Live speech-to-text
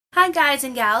Hi guys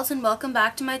and gals, and welcome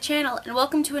back to my channel, and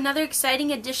welcome to another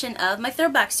exciting edition of my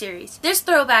Throwback series. This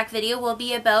throwback video will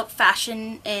be about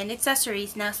fashion and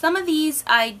accessories. Now some of these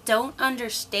I don't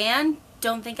understand,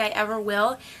 don't think I ever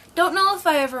will, don't know if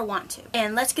I ever want to.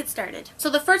 And let's get started.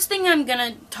 So the first thing I'm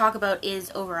gonna talk about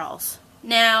is overalls.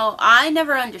 Now, I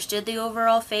never understood the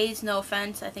overall phase, no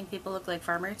offense, I think people look like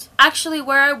farmers. Actually,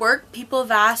 where I work, people have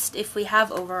asked if we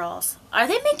have overalls. Are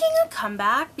they making a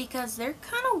comeback? Because they're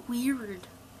kind of weird.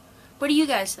 What do you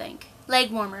guys think? Leg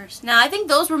warmers. Now, I think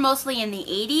those were mostly in the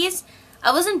 80s.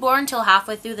 I wasn't born until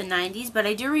halfway through the 90s, but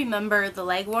I do remember the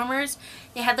leg warmers.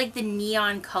 They had like the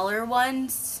neon color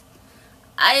ones.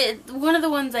 One of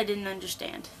the ones I didn't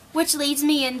understand. Which leads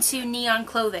me into neon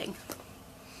clothing.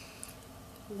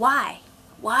 Why?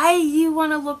 Why do you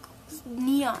want to look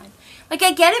neon? Like,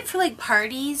 I get it for like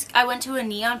parties. I went to a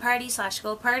neon party /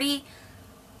 school party.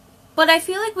 But I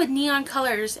feel like with neon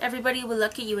colors, everybody would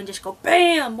look at you and just go,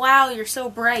 bam, wow, you're so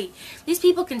bright. These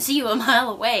people can see you a mile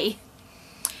away.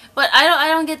 But I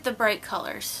don't get the bright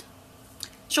colors.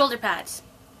 Shoulder pads.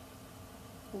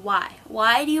 Why?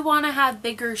 Why do you want to have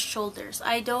bigger shoulders?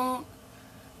 I don't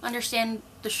understand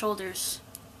the shoulders.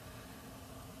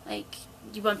 Like,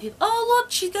 you want people, oh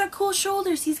look, she's got cool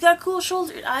shoulders, he's got cool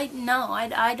shoulders. I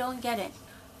don't get it.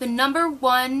 The number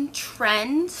one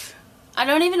trend, I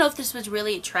don't even know if this was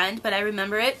really a trend, but I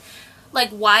remember it, like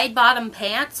wide bottom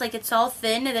pants, like it's all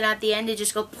thin and then at the end it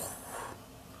just go poof.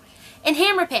 And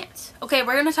hammer pants. Okay,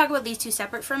 we're going to talk about these two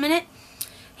separate for a minute.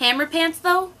 Hammer pants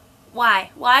though,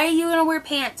 why? Why are you going to wear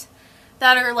pants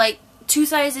that are like 2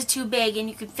 sizes too big and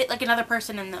you could fit like another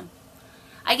person in them?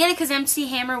 I get it because MC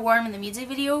Hammer wore them in the music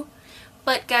video,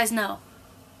 but guys, no.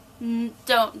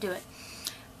 Don't do it.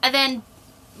 And then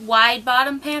wide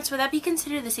bottom pants, would that be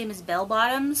considered the same as bell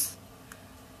bottoms?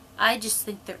 I just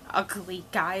think they're ugly,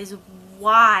 guys.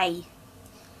 Why?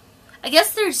 I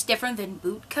guess there's different than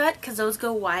boot cut because those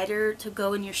go wider to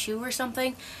go in your shoe or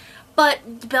something.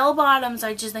 But bell bottoms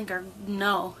I just think are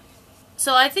no.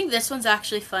 So I think this one's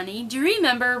actually funny. Do you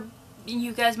remember,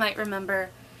 you guys might remember,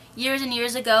 years and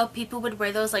years ago, people would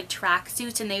wear those like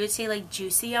tracksuits and they would say like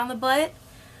juicy on the butt.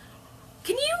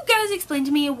 Can you guys explain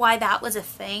to me why that was a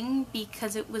thing?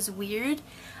 Because it was weird.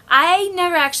 I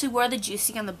never actually wore the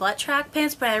juicy on the butt track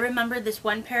pants, but I remember this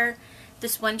one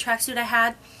tracksuit I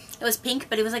had. It was pink,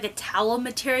 but it was like a towel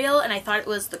material and I thought it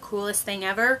was the coolest thing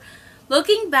ever.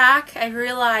 Looking back, I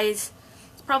realize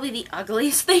it's probably the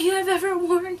ugliest thing I've ever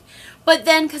worn. But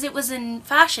then, because it was in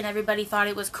fashion, everybody thought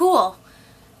it was cool.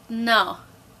 No.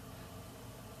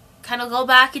 Kind of go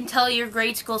back and tell your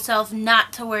grade school self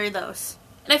not to wear those.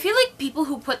 And I feel like people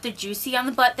who put the juicy on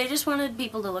the butt, they just wanted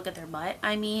people to look at their butt.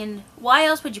 I mean, why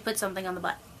else would you put something on the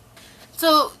butt?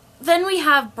 So then we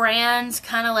have brands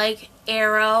kind of like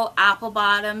Arrow, Apple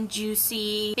Bottom,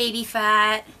 Juicy, Baby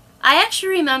Fat. I actually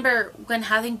remember when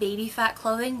having baby fat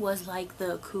clothing was like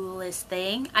the coolest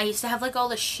thing. I used to have like all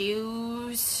the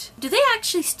shoes. Do they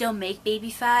actually still make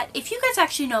baby fat? If you guys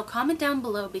actually know, comment down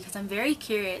below because I'm very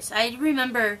curious. I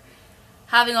remember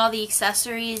having all the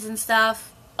accessories and stuff.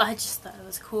 I just thought it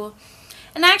was cool.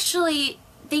 And actually,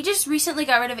 they just recently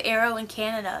got rid of Arrow in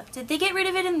Canada. Did they get rid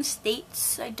of it in the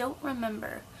States? I don't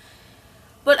remember.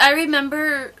 But I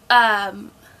remember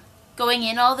going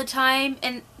in all the time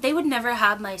and they would never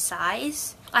have my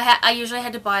size. I usually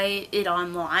had to buy it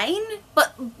online,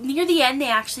 but near the end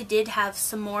they actually did have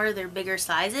some more of their bigger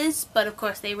sizes, but of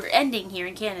course they were ending here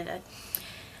in Canada.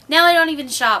 Now I don't even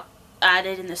shop at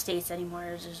it in the States anymore.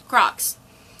 It's just Crocs.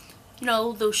 You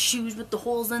know, those shoes with the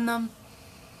holes in them.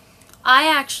 I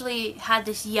actually had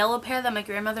this yellow pair that my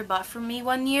grandmother bought for me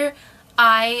one year.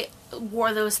 I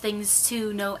wore those things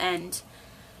to no end.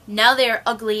 Now they're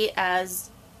ugly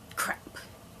as crap.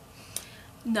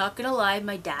 Not gonna lie,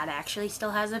 my dad actually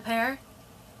still has a pair.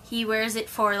 He wears it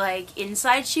for like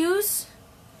inside shoes.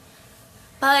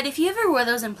 But if you ever wore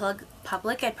those in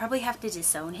public, I'd probably have to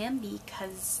disown him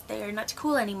because they're not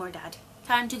cool anymore, Dad.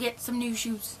 Time to get some new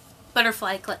shoes.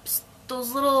 Butterfly clips.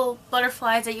 Those little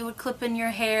butterflies that you would clip in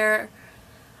your hair.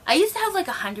 I used to have like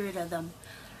 100 of them.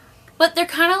 But they're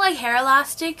kind of like hair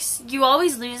elastics. You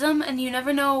always lose them and you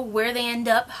never know where they end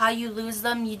up, how you lose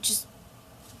them. You just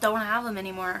don't have them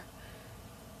anymore.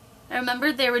 I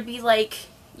remember there would be like,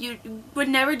 you would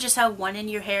never just have one in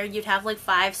your hair. You'd have like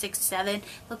 5, 6, 7.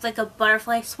 Looked like a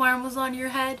butterfly swarm was on your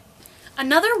head.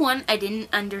 Another one I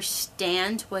didn't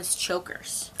understand was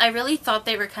chokers. I really thought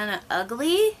they were kind of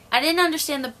ugly. I didn't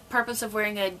understand the purpose of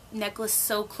wearing a necklace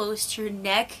so close to your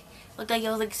neck. Looked like it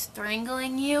was like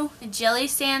strangling you. Jelly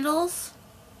sandals.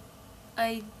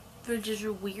 They're just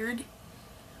weird.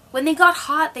 when they got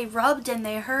hot, they rubbed and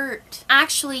they hurt.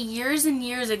 Actually, years and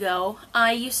years ago,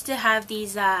 I used to have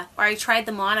these, or I tried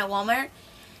them on at Walmart.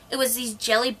 It was these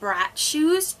Jelly Brat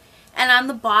shoes, and on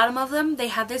the bottom of them, they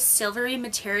had this silvery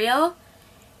material.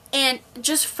 And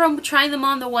just from trying them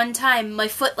on the one time, my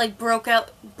foot like broke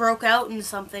out in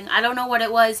something. I don't know what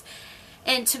it was.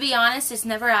 And to be honest, it's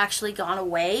never actually gone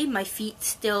away. My feet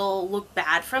still look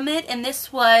bad from it. And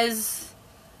this was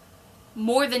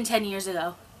more than 10 years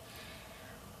ago.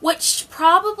 Which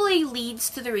probably leads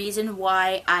to the reason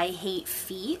why I hate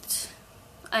feet.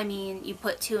 I mean, you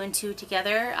put two and two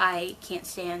together, I can't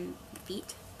stand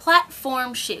feet.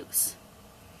 Platform shoes.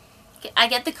 I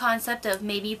get the concept of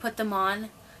maybe you put them on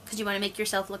because you want to make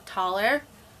yourself look taller.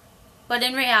 But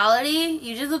in reality,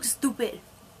 you just look stupid.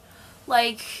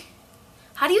 Like,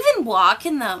 how do you even walk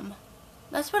in them?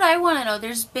 That's what I want to know.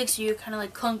 There's big, so you're kind of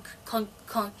like clunk, clunk,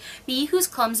 clunk. Me, who's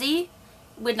clumsy,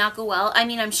 would not go well. I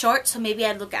mean, I'm short, so maybe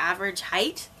I'd look average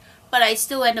height. But I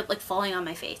still end up like falling on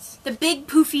my face. The big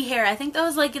poofy hair, I think that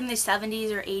was like in the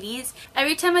 70s or 80s.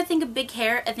 Every time I think of big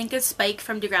hair, I think of Spike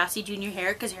from Degrassi Jr.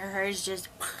 Hair, because her hair is just...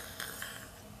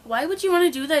 Why would you want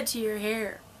to do that to your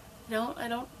hair? I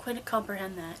don't quite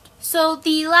comprehend that. So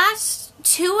the last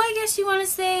two, I guess you want to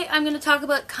say, I'm going to talk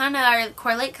about kind of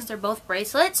correlate because they're both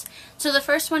bracelets. So the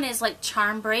first one is like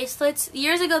charm bracelets.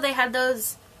 Years ago they had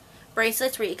those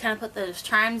bracelets where you kind of put those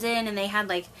charms in and they had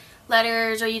like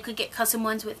letters, or you could get custom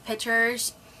ones with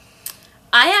pictures.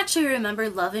 I actually remember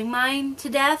loving mine to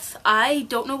death. I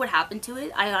don't know what happened to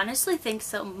it. I honestly think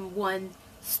someone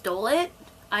stole it.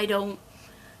 I don't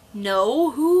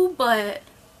know who, but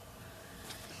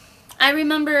I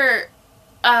remember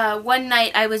one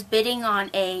night I was bidding on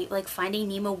a like Finding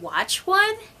Nemo watch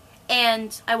one,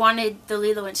 and I wanted the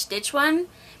Lilo and Stitch one,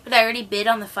 but I already bid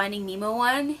on the Finding Nemo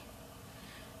one,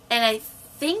 and I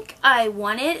think I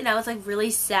won it, and I was like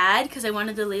really sad because I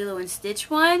wanted the Lilo and Stitch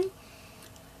one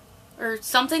or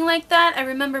something like that. I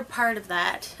remember part of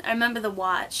that. I remember the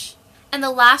watch. And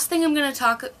the last thing I'm going to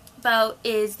talk about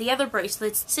is the other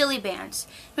bracelets, silly bands.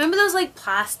 Remember those like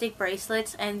plastic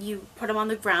bracelets and you put them on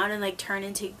the ground and like turn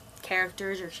into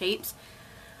characters or shapes?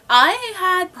 I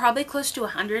had probably close to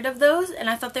 100 of those, and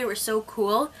I thought they were so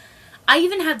cool. I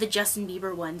even had the Justin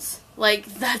Bieber ones. Like,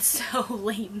 that's how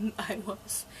lame I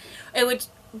was.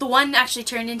 The one actually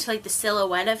turned into like the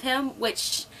silhouette of him,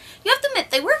 which you have to admit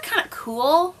they were kind of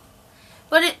cool,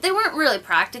 but they weren't really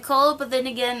practical. But then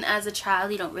again, as a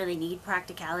child, you don't really need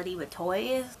practicality with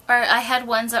toys. Or I had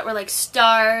ones that were like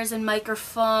stars and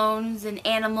microphones and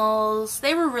animals.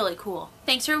 They were really cool.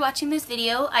 Thanks for watching this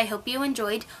video. I hope you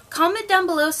enjoyed. Comment down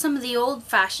below some of the old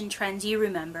fashion trends you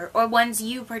remember, or ones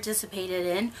you participated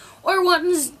in, or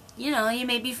ones, you know, you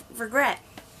maybe regret.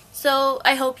 So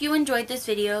I hope you enjoyed this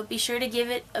video. Be sure to give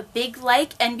it a big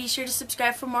like and be sure to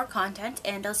subscribe for more content,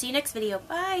 and I'll see you next video.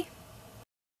 Bye!